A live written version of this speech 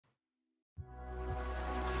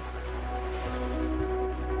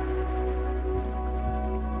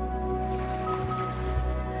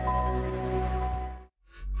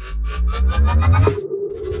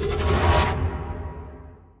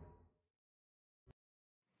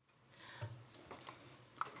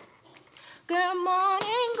Good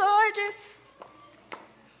morning, gorgeous.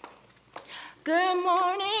 Good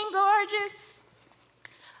morning, gorgeous.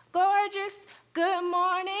 Gorgeous. Good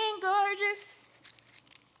morning, gorgeous.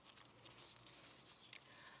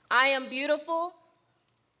 I am beautiful.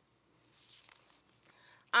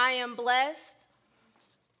 I am blessed.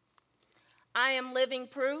 I am living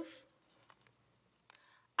proof.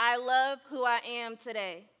 I love who I am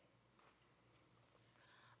today.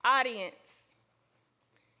 Audience.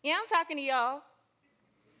 Yeah, I'm talking to y'all.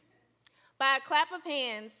 By a clap of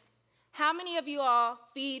hands, how many of you all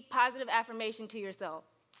feed positive affirmation to yourself?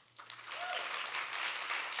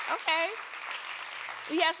 Okay.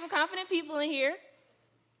 We have some confident people in here.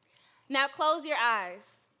 Now close your eyes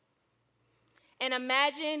and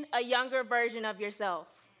imagine a younger version of yourself.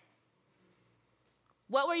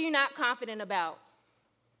 What were you not confident about?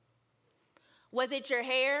 Was it your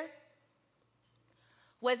hair?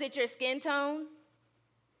 Was it your skin tone?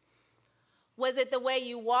 Was it the way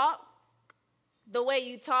you walk? The way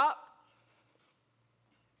you talk?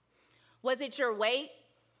 Was it your weight?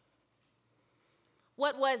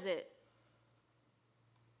 What was it?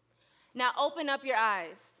 Now open up your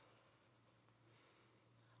eyes.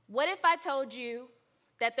 What if I told you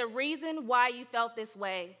that the reason why you felt this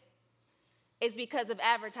way is because of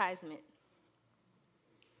advertisement?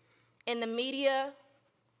 In the media,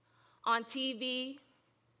 on TV,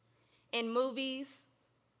 in movies,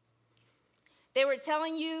 they were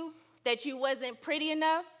telling you that you wasn't pretty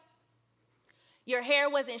enough, your hair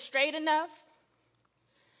wasn't straight enough,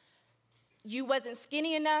 you wasn't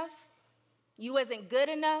skinny enough, you wasn't good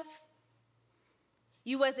enough,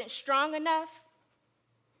 you wasn't strong enough.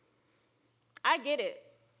 I get it,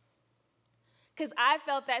 because I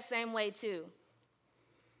felt that same way too.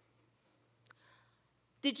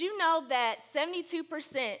 Did you know that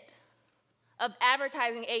 72% of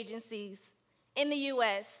advertising agencies in the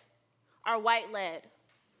US are white-led?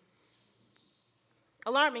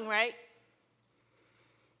 Alarming, right?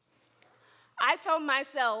 I told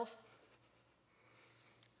myself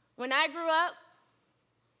when I grew up,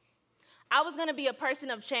 I was going to be a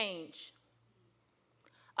person of change,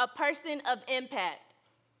 a person of impact.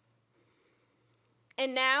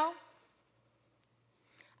 And now,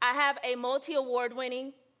 I have a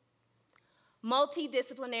multi-award-winning,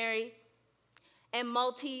 multi-disciplinary, and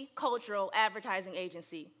multicultural advertising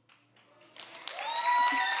agency.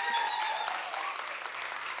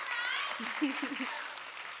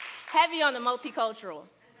 Heavy on the multicultural.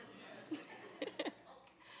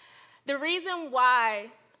 The reason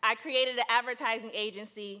why I created an advertising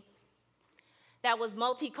agency that was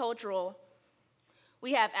multicultural,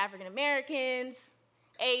 we have African Americans,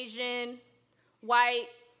 Asian, white,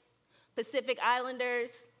 Pacific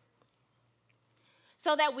Islanders,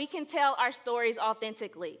 so that we can tell our stories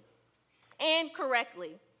authentically and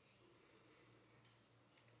correctly.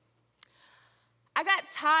 I got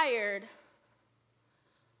tired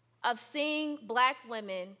of seeing Black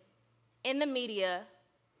women in the media,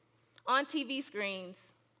 on TV screens,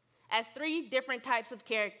 as three different types of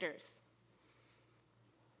characters.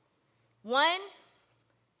 One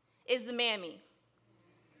is the mammy.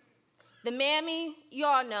 The mammy, you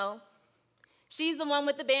all know, she's the one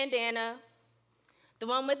with the bandana, the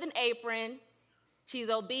one with an apron. She's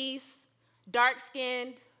obese,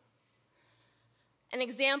 dark-skinned. An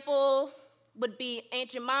example would be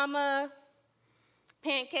Aunt Jemima,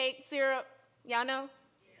 pancake syrup, y'all know?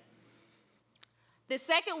 The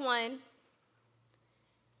second one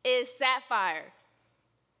is Sapphire.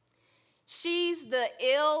 She's the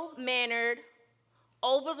ill-mannered,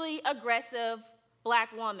 overly aggressive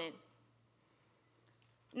Black woman.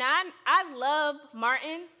 Now, I love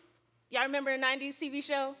Martin. Y'all remember the 90s TV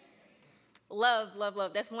show? Love, love,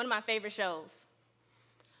 love. That's one of my favorite shows.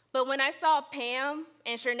 But when I saw Pam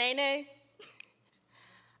and Shernene,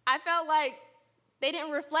 I felt like they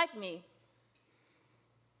didn't reflect me.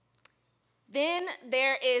 Then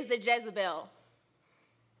there is the Jezebel.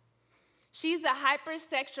 She's a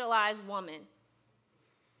hypersexualized woman.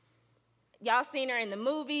 Y'all seen her in the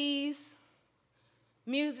movies,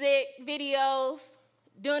 music, videos,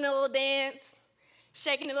 doing a little dance,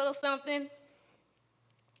 shaking a little something.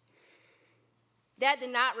 That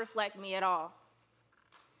did not reflect me at all.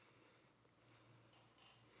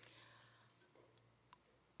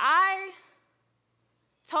 I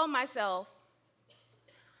told myself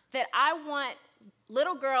that I want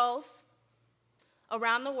little girls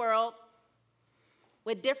around the world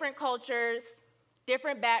with different cultures,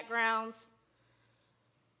 different backgrounds,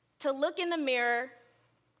 to look in the mirror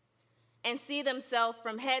and see themselves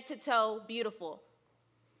from head to toe beautiful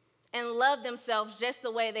and love themselves just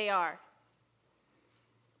the way they are.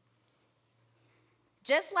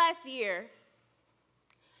 Just last year,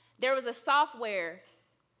 there was a software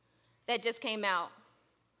that just came out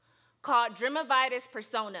called Dreamavitis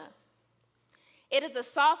Persona. It is a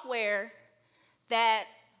software that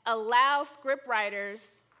allows scriptwriters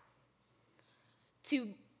to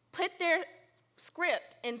put their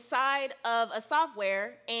script inside of a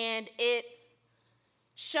software, and it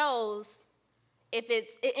shows if it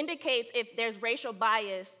indicates if there's racial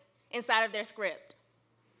bias inside of their script.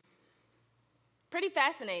 Pretty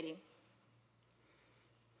fascinating.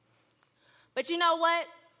 But you know what?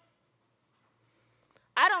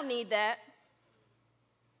 I don't need that.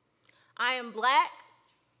 I am Black,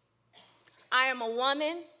 I am a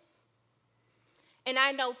woman, and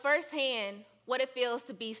I know firsthand what it feels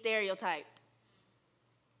to be stereotyped.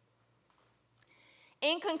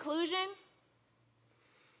 In conclusion,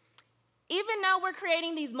 even though we're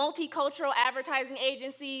creating these multicultural advertising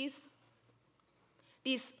agencies,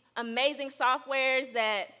 these amazing softwares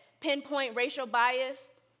that pinpoint racial bias,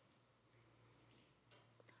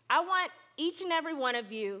 I want each and every one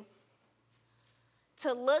of you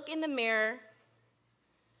to look in the mirror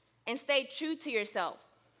and stay true to yourself.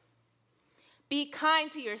 Be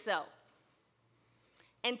kind to yourself.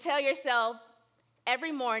 And tell yourself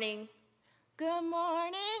every morning, "Good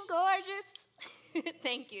morning, gorgeous."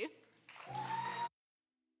 Thank you.